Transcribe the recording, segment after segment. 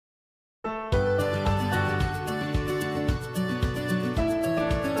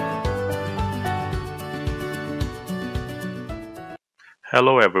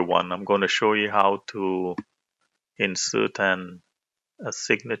Hello everyone, I'm going to show you how to insert a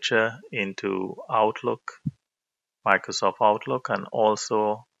signature into Outlook, Microsoft Outlook, and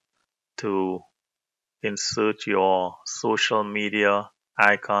also to insert your social media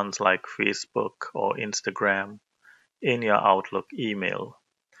icons like Facebook or Instagram in your Outlook email.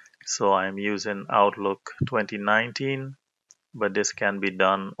 So I'm using Outlook 2019, but this can be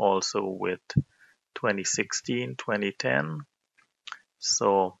done also with 2016, 2010.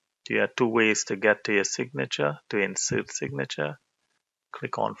 So you have two ways to get to your signature, to insert signature.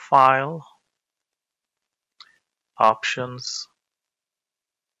 Click on File, Options,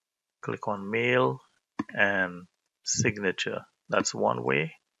 click on Mail, and Signature. That's one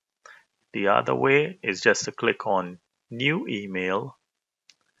way. The other way is just to click on New Email,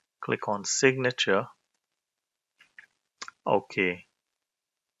 click on Signature. Okay,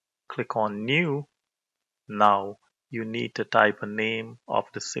 click on New. Now you need to type a name of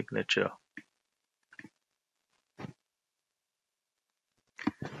the signature.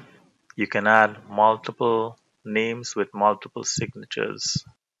 You can add multiple names with multiple signatures.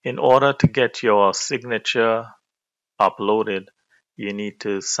 In order to get your signature uploaded, you need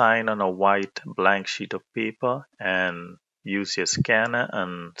to sign on a white blank sheet of paper and use your scanner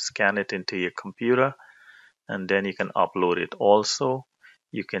and scan it into your computer, and then you can upload it. Also,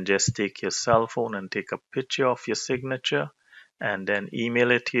 you can just take your cell phone and take a picture of your signature and then email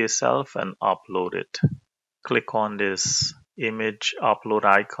it to yourself and upload it. Click on this image upload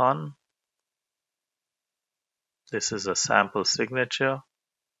icon. This is a sample signature.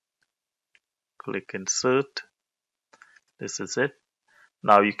 Click insert. This is it.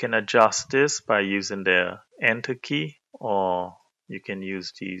 Now you can adjust this by using the enter key, or you can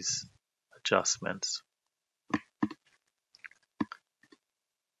use these adjustments.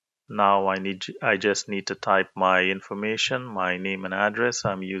 Now I just need to type my information, my name and address.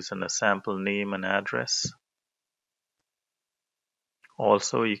 I'm using a sample name and address.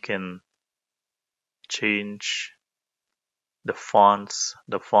 Also, you can change the fonts,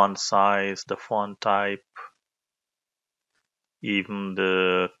 the font size, the font type, even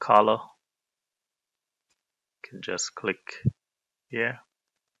the color. You can just click here.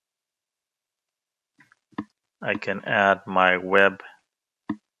 I can add my web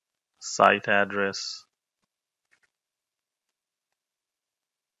site address.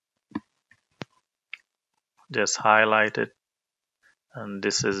 Just highlight it, and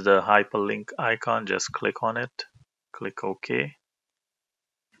this is the hyperlink icon. Just click on it, click OK.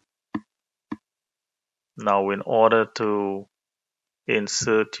 Now in order to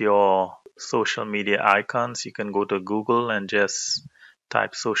insert your social media icons, you can go to Google and just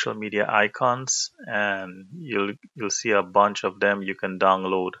type social media icons, and you'll see a bunch of them you can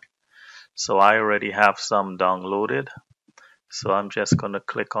download. So I already have some downloaded, so I'm just going to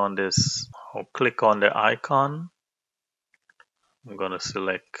click on this, or click on the icon. I'm going to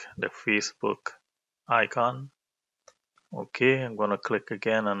select the Facebook icon. Okay, I'm going to click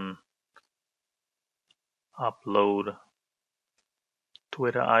again and upload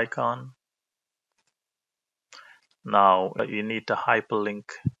Twitter icon. Now you need to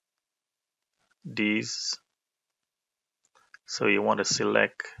hyperlink these. So you want to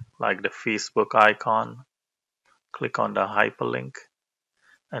select like the Facebook icon, click on the hyperlink,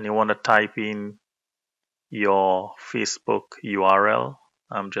 and you want to type in your Facebook URL.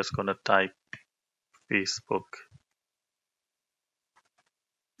 I'm just going to type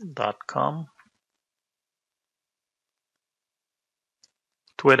facebook.com.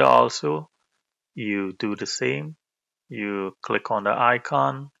 Twitter also, you do the same. You click on the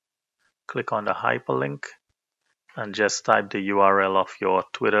icon, click on the hyperlink, and just type the URL of your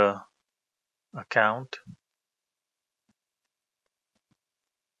Twitter account.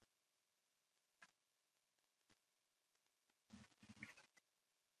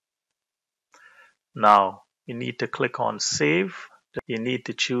 Now you need to click on save. You need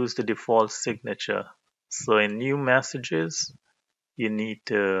to choose the default signature. So in new messages, you need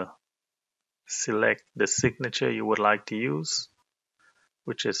to select the signature you would like to use,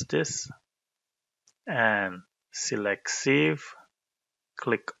 which is this, and select save.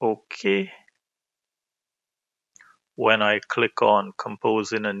 Click OK. When I click on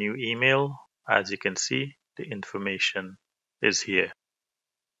composing a new email, as you can see, the information is here.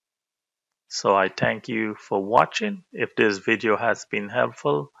 So I thank you for watching. If this video has been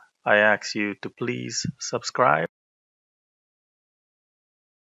helpful, I ask you to please subscribe.